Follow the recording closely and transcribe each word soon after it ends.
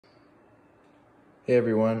Hey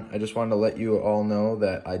everyone, I just wanted to let you all know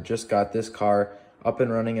that I just got this car up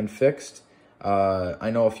and running and fixed.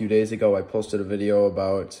 I know a few days ago I posted a video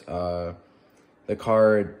about the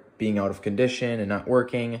car being out of condition and not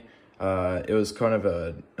working. It was kind of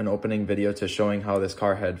an opening video to showing how this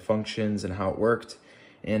car had functions and how it worked,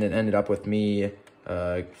 and it ended up with me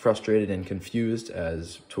frustrated and confused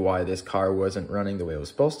as to why this car wasn't running the way it was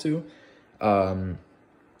supposed to.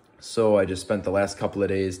 So I just spent the last couple of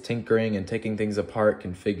days tinkering and taking things apart,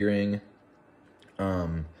 configuring,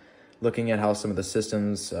 looking at how some of the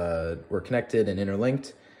systems were connected and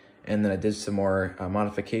interlinked. And then I did some more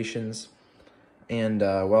modifications. And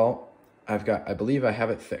well, I believe I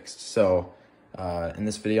have it fixed. So in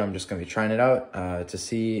this video, I'm just going to be trying it out to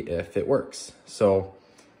see if it works. So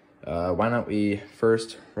why don't we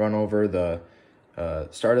first run over the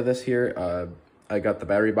start of this here. I got the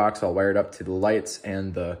battery box all wired up to the lights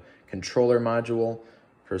and the controller module.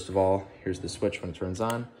 First of all, here's the switch when it turns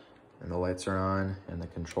on, and the lights are on, and the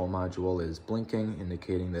control module is blinking,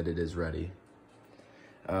 indicating that it is ready.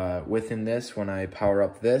 Within this, when I power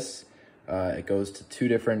up this, it goes to two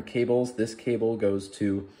different cables. This cable goes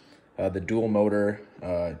to the dual motor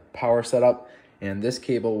power setup, and this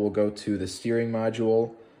cable will go to the steering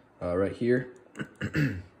module right here,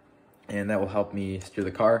 and that will help me steer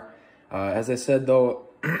the car. As I said though,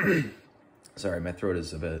 sorry, my throat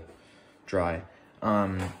is a bit dry.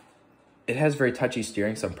 It has very touchy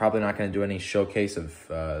steering, so I'm probably not going to do any showcase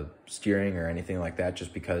of steering or anything like that,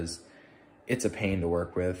 just because it's a pain to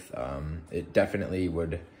work with. It definitely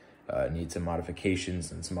would need some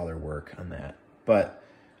modifications and some other work on that. But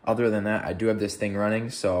other than that, I do have this thing running,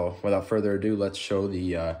 so without further ado, let's show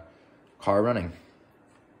the car running.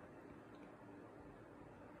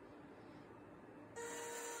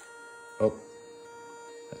 Oh,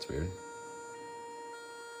 that's weird.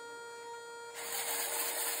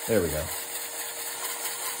 There we go.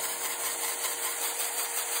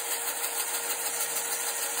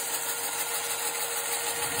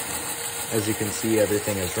 As you can see,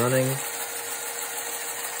 everything is running.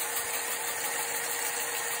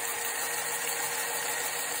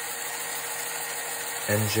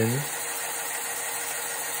 Engine.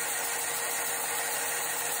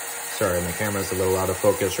 Sorry, my camera's a little out of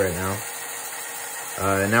focus right now.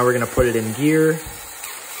 And now we're gonna put it in gear.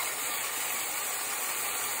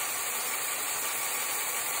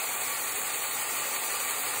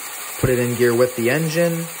 Put it in gear with the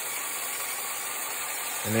engine.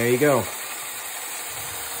 And there you go.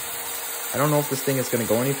 I don't know if this thing is gonna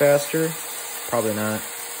go any faster. Probably not.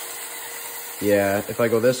 Yeah, if I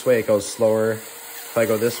go this way, it goes slower. If I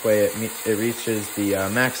go this way, it reaches the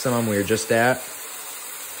maximum we were just at.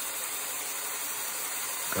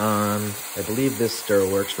 I believe this still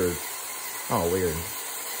works for, oh, weird.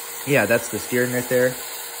 Yeah, that's the steering right there,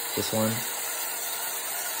 this one.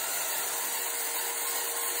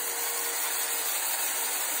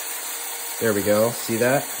 There we go, see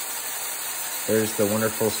that? There's the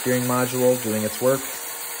wonderful steering module doing its work.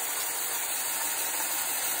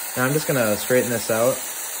 Now I'm just gonna straighten this out.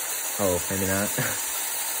 Oh, maybe not.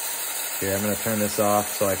 Here, I'm gonna turn this off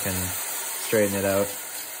so I can straighten it out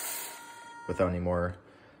without any more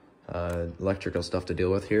electrical stuff to deal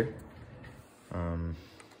with here.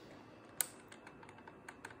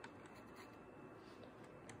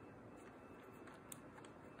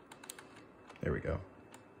 There we go.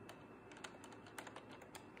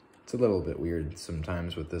 It's a little bit weird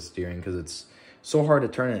sometimes with this steering because it's so hard to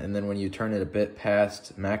turn it, and then when you turn it a bit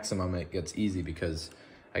past maximum, it gets easy because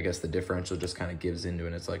I guess the differential just kind of gives into it,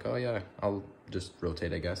 and it's like, oh yeah, I'll just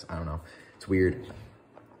rotate, I guess. I don't know. It's weird.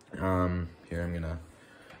 Here, I'm gonna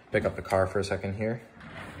pick up the car for a second here.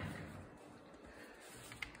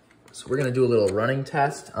 So we're gonna do a little running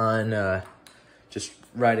test on just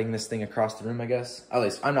riding this thing across the room, I guess. At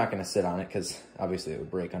least I'm not gonna sit on it because obviously it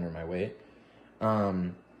would break under my weight.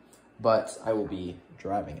 But I will be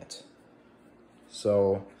driving it.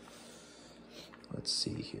 So let's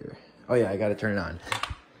see here. Oh yeah, I gotta turn it on.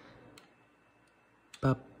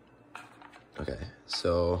 Bop. Okay,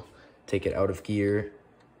 so take it out of gear.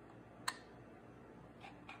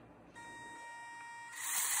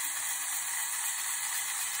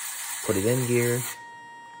 Put it in gear.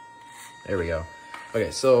 There we go. Okay,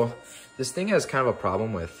 so this thing has kind of a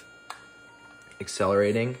problem with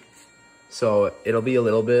accelerating. So it'll be a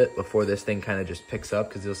little bit before this thing kind of just picks up,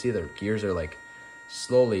 because you'll see the gears are like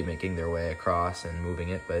slowly making their way across and moving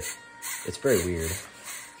it, but it's very weird.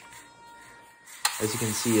 As you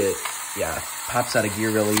can see, it, yeah, pops out of gear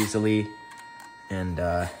really easily, and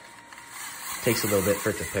takes a little bit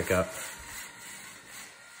for it to pick up.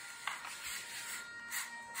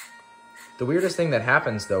 The weirdest thing that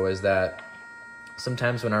happens though is that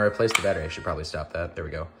sometimes when I replace the battery, I should probably stop that. There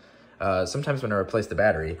we go. Sometimes when I replace the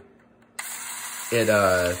battery, it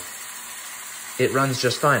runs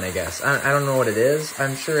just fine, I guess. I don't know what it is.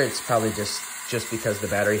 I'm sure it's probably just because the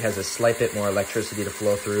battery has a slight bit more electricity to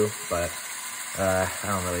flow through, but I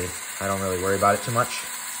don't really worry about it too much.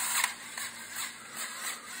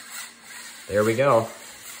 There we go.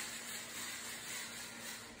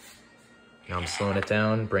 Now I'm slowing it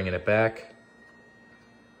down, bringing it back.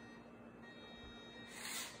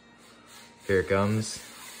 Here it comes.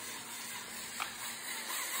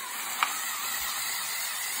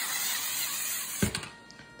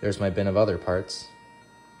 There's my bin of other parts.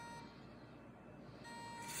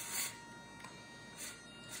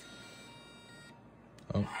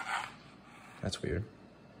 Oh, that's weird.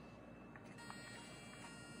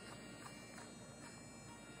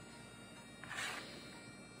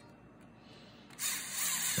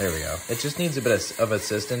 There we go. It just needs a bit of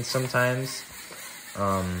assistance sometimes.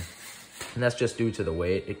 And that's just due to the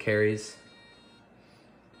weight it carries.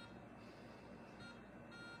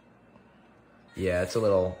 Yeah,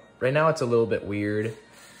 right now it's a little bit weird.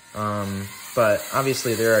 But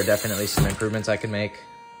obviously there are definitely some improvements I can make.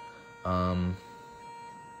 But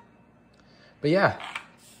yeah.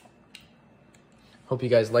 Hope you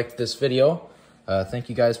guys liked this video. Thank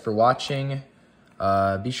you guys for watching.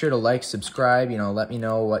 Be sure to like, subscribe, let me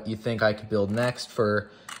know what you think I could build next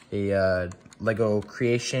for a Lego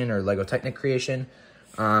creation or Lego Technic creation.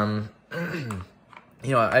 I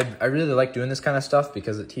really like doing this kind of stuff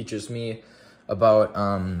because it teaches me about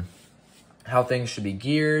how things should be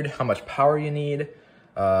geared, how much power you need,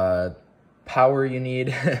 and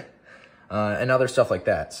other stuff like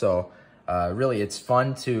that. So really, it's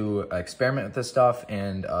fun to experiment with this stuff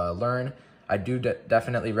and learn. I do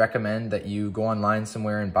definitely recommend that you go online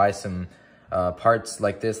somewhere and buy some parts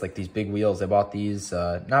like this, like these big wheels. I bought these,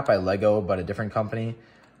 not by Lego, but a different company.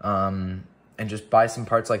 And just buy some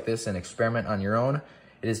parts like this and experiment on your own.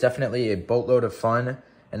 It is definitely a boatload of fun,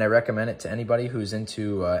 and I recommend it to anybody who's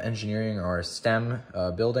into engineering or STEM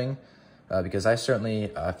building, because I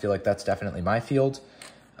certainly feel like that's definitely my field.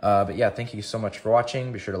 But yeah, thank you so much for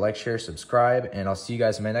watching. Be sure to like, share, subscribe, and I'll see you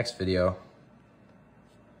guys in my next video.